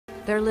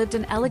There lived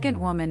an elegant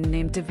woman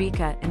named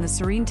Devika in the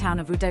serene town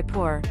of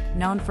Udaipur,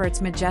 known for its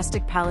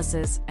majestic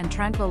palaces and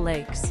tranquil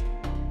lakes.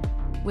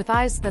 With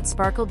eyes that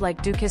sparkled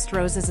like dew-kissed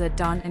roses at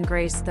dawn and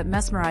grace that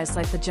mesmerized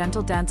like the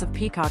gentle dance of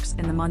peacocks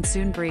in the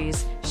monsoon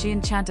breeze, she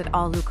enchanted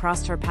all who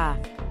crossed her path.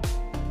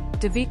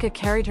 Devika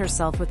carried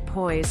herself with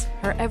poise,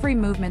 her every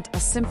movement a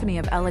symphony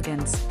of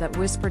elegance that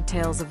whispered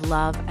tales of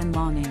love and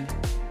longing.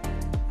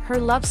 Her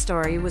love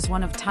story was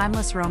one of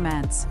timeless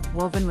romance,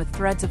 woven with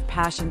threads of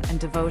passion and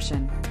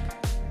devotion.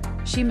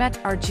 She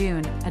met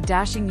Arjun, a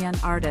dashing young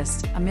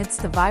artist,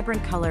 amidst the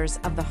vibrant colors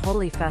of the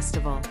Holi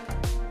festival.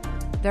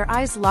 Their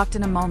eyes locked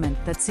in a moment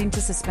that seemed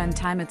to suspend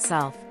time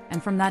itself,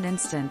 and from that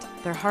instant,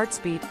 their hearts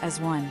beat as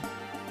one.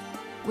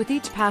 With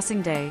each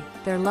passing day,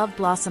 their love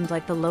blossomed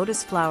like the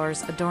lotus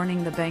flowers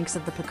adorning the banks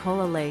of the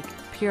Pakola lake,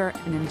 pure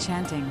and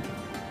enchanting.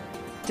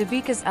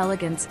 Devika's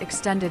elegance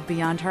extended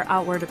beyond her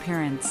outward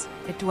appearance,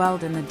 it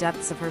dwelled in the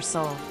depths of her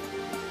soul.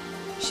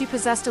 She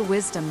possessed a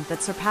wisdom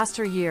that surpassed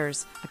her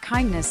years, a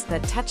kindness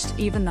that touched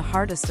even the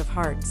hardest of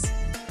hearts.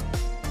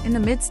 In the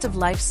midst of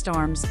life's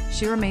storms,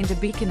 she remained a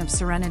beacon of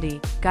serenity,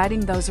 guiding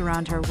those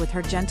around her with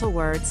her gentle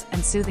words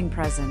and soothing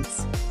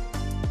presence.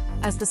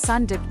 As the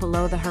sun dipped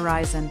below the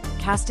horizon,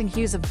 casting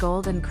hues of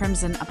gold and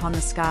crimson upon the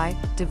sky,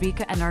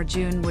 Devika and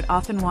Arjun would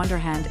often wander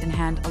hand in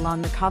hand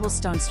along the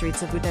cobblestone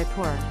streets of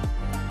Udaipur.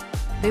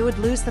 They would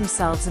lose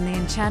themselves in the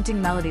enchanting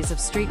melodies of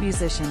street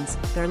musicians,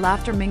 their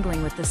laughter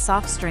mingling with the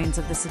soft strains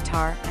of the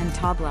sitar and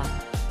tabla.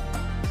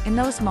 In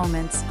those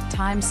moments,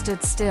 time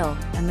stood still,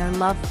 and their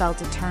love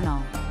felt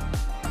eternal.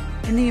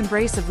 In the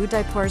embrace of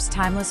Udaipur's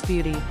timeless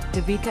beauty,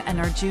 Devika and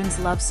Arjun's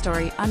love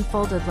story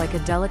unfolded like a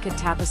delicate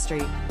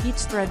tapestry, each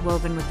thread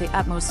woven with the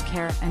utmost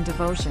care and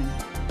devotion.